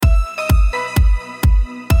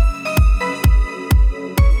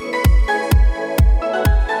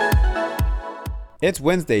It's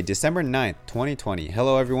Wednesday, December 9th, 2020.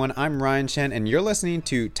 Hello everyone, I'm Ryan Chen and you're listening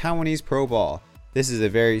to Taiwanese Pro Ball. This is a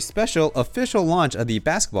very special official launch of the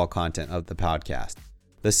basketball content of the podcast.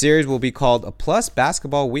 The series will be called Plus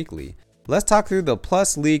Basketball Weekly. Let's talk through the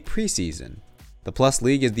Plus League preseason. The Plus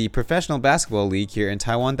League is the professional basketball league here in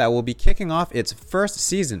Taiwan that will be kicking off its first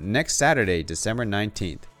season next Saturday, December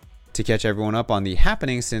 19th. To catch everyone up on the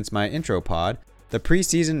happenings since my intro pod, the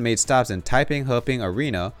preseason made stops in Taiping Heping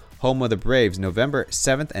Arena, home of the Braves, November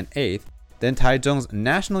 7th and 8th, then Taichung's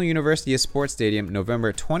National University of Sports Stadium,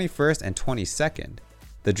 November 21st and 22nd.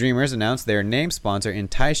 The Dreamers announced their name sponsor in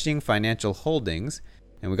Taixing Financial Holdings,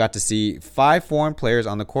 and we got to see 5 foreign players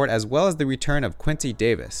on the court as well as the return of Quincy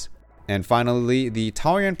Davis. And finally, the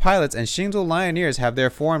Taoyuan Pilots and Hsinchu Lioneers have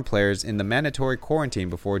their foreign players in the mandatory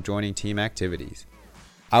quarantine before joining team activities.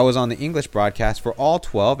 I was on the English broadcast for all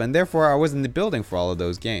 12 and therefore I was in the building for all of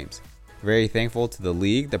those games. Very thankful to the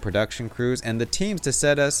league, the production crews, and the teams to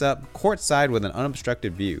set us up courtside with an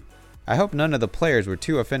unobstructed view. I hope none of the players were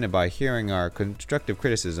too offended by hearing our constructive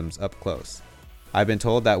criticisms up close. I've been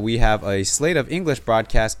told that we have a slate of English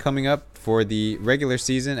broadcasts coming up for the regular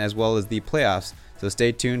season as well as the playoffs, so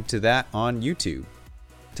stay tuned to that on YouTube.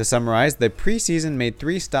 To summarize, the preseason made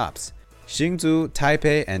 3 stops: Hsinchu,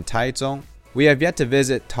 Taipei, and Taichung. We have yet to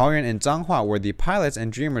visit Taoyuan and Changhua, where the Pilots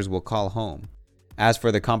and Dreamers will call home. As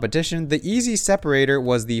for the competition, the easy separator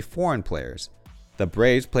was the foreign players. The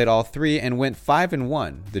Braves played all 3 and went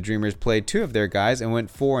 5-1. The Dreamers played 2 of their guys and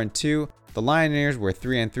went 4-2. The Lioneers were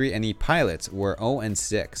 3-3 and the Pilots were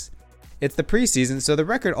 0-6. It's the preseason, so the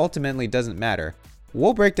record ultimately doesn't matter.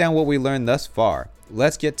 We'll break down what we learned thus far.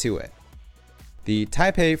 Let's get to it. The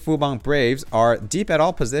Taipei Fubon Braves are deep at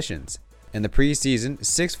all positions. In the preseason,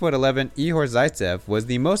 6'11" Ihor Zaitsev was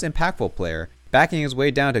the most impactful player, backing his way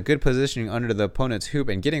down to good positioning under the opponent's hoop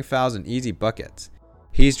and getting fouls and easy buckets.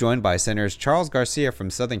 He's joined by centers Charles Garcia from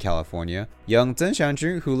Southern California, young Zheng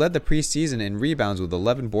Xiangju, who led the preseason in rebounds with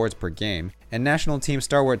 11 boards per game, and national team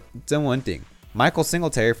stalwart Zheng Wending. Michael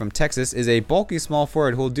Singletary from Texas is a bulky small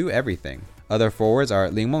forward who'll do everything. Other forwards are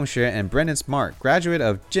Ling Mengxue and Brendan Smart, graduate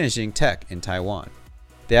of Jianxing Tech in Taiwan.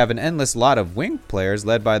 They have an endless lot of wing players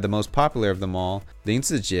led by the most popular of them all, Lin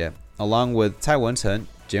Zijie, along with Cai Wencheng,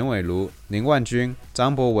 Jian Weilu, Ling Wanjun,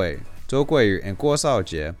 Zhang Bowei, Zhou Guiyu, and Guo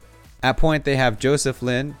Shaojie. At point, they have Joseph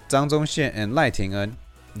Lin, Zhang Zongxian, and Lai Tingen.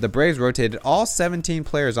 The Braves rotated all 17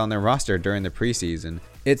 players on their roster during the preseason.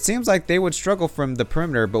 It seems like they would struggle from the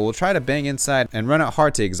perimeter, but will try to bang inside and run it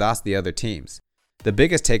hard to exhaust the other teams. The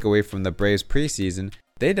biggest takeaway from the Braves preseason,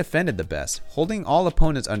 they defended the best, holding all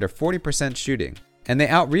opponents under 40% shooting, and they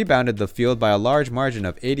out-rebounded the field by a large margin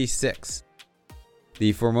of 86.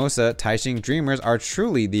 The Formosa Taixing Dreamers are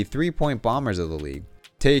truly the 3-point bombers of the league,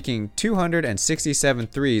 taking 267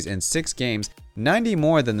 threes in 6 games, 90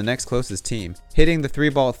 more than the next closest team, hitting the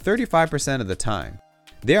 3-ball 35% of the time.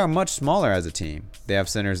 They are much smaller as a team. They have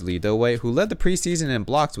centers Li Dewei, who led the preseason in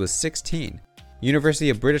blocks with 16, University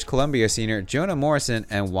of British Columbia senior Jonah Morrison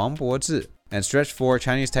and Wang Bozhi, and stretch 4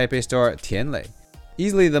 Chinese Taipei star Tian Lei.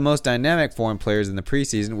 Easily the most dynamic foreign players in the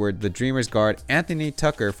preseason were the Dreamers guard Anthony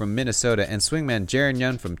Tucker from Minnesota and swingman Jaren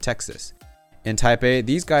Young from Texas. In Taipei,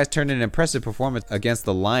 these guys turned an impressive performance against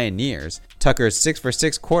the Lioneers. Tucker's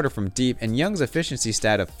 6-for-6 quarter from deep and Young's efficiency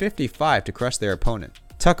stat of 55 to crush their opponent.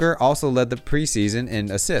 Tucker also led the preseason in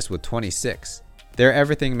assists with 26. Their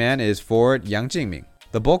everything man is forward Yang Jingming.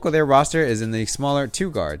 The bulk of their roster is in the smaller 2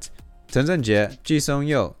 guards, Chen Zhenjie, Ji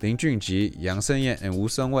Songyou, Lin Junji, Yang Senyan, and Wu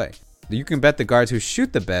Sengwei. You can bet the guards who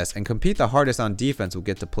shoot the best and compete the hardest on defense will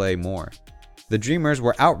get to play more. The Dreamers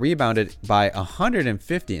were out-rebounded by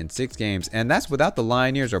 150 in 6 games, and that's without the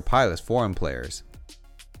Lioneers or Pilots foreign players.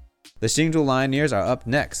 The Hsinchu Lioneers are up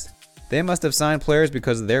next. They must have signed players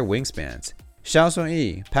because of their wingspans. Xiao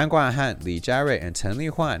Sunyi, Pan Guanhan, Li Jiarui, and Chen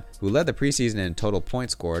Lihuan, who led the preseason in total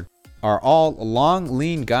points scored, are all long,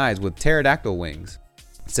 lean guys with pterodactyl wings.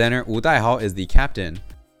 Center Wu Daihao is the captain.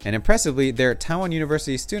 And impressively, their Taiwan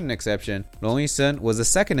University student exception, Long Yisen, was the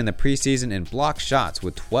second in the preseason in block shots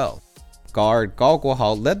with 12. Guard Gao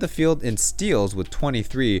Guohao led the field in steals with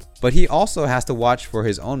 23, but he also has to watch for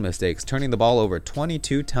his own mistakes, turning the ball over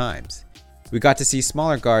 22 times. We got to see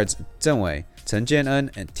smaller guards Zheng Wei, Chen Jianen,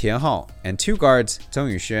 and Tian Hao, and 2 guards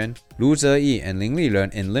Zheng Yuxuan, Lu Zeyi, and Ling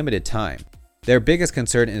Liren in limited time. Their biggest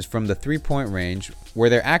concern is from the 3-point range, where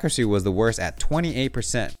their accuracy was the worst at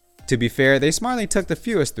 28%. To be fair, they smartly took the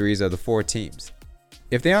fewest threes of the 4 teams.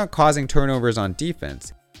 If they aren't causing turnovers on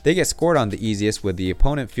defense, they get scored on the easiest with the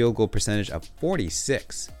opponent field goal percentage of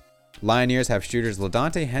 46. Lioneers have shooters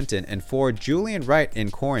LaDante Henton and forward Julian Wright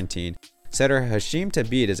in quarantine. Setter Hashim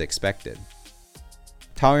Tabid is expected.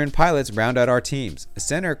 Taoyuan Pilots round out our teams.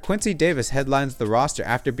 Center Quincy Davis headlines the roster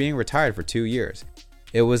after being retired for 2 years.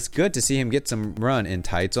 It was good to see him get some run in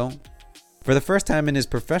Taichung. For the first time in his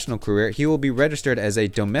professional career, he will be registered as a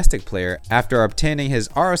domestic player after obtaining his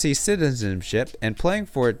ROC citizenship and playing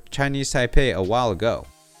for Chinese Taipei a while ago.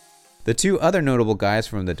 The two other notable guys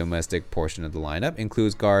from the domestic portion of the lineup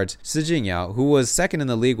includes guards Si Jingyao, who was second in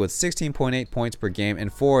the league with 16.8 points per game,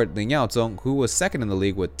 and forward Lin Yaozong, who was second in the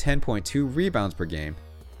league with 10.2 rebounds per game.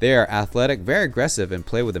 They are athletic, very aggressive, and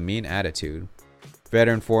play with a mean attitude.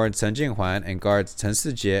 Veteran forward Chen Jinghuan and guards Chen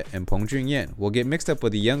Sijie and Peng Junyan will get mixed up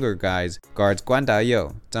with the younger guys, guards Guan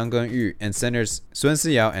Dayou, Zhang Gengyu, and centers Sun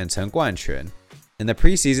Siyao and Chen Guanquan. In the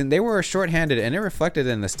preseason, they were shorthanded, and it reflected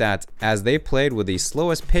in the stats as they played with the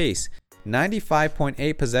slowest pace,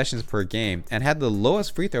 95.8 possessions per game, and had the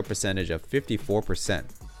lowest free throw percentage of 54%.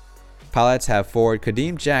 Pilots have forward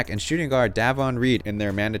Kadeem Jack and shooting guard Davon Reed in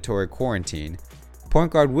their mandatory quarantine.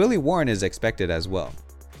 Point guard Willie Warren is expected as well.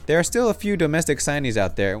 There are still a few domestic signings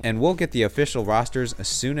out there, and we'll get the official rosters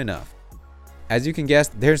soon enough. As you can guess,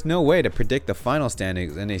 there's no way to predict the final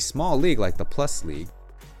standings in a small league like the Plus League.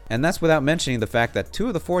 And that's without mentioning the fact that 2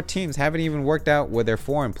 of the 4 teams haven't even worked out with their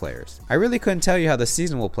foreign players. I really couldn't tell you how the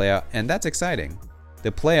season will play out, and that's exciting.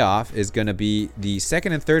 The playoff is going to be the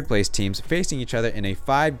second and third place teams facing each other in a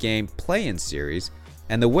 5-game play-in series,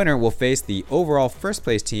 and the winner will face the overall first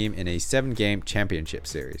place team in a 7-game championship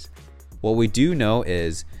series. What we do know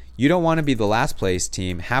is you don't want to be the last place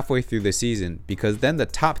team halfway through the season, because then the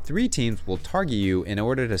top 3 teams will target you in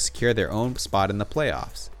order to secure their own spot in the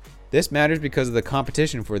playoffs. This matters because of the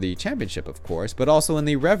competition for the championship, of course, but also in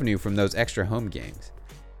the revenue from those extra home games.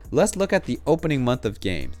 Let's look at the opening month of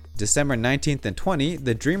games. December 19th and 20th,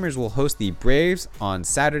 the Dreamers will host the Braves on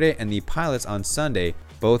Saturday and the Pilots on Sunday,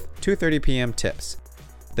 both 2:30 p.m. tips.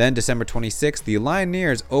 Then December 26th, the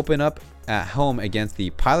Lioneers open up at home against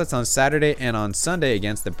the Pilots on Saturday and on Sunday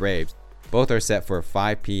against the Braves. Both are set for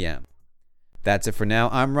 5 p.m. That's it for now.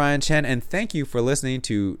 I'm Ryan Chen, and thank you for listening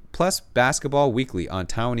to Plus Basketball Weekly on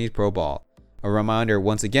Taiwanese Pro Ball. A reminder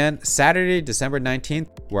once again, Saturday, December 19th,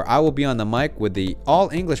 where I will be on the mic with the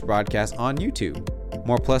all-English broadcast on YouTube.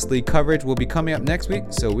 More Plus League coverage will be coming up next week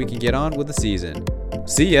so we can get on with the season.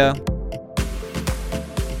 See ya!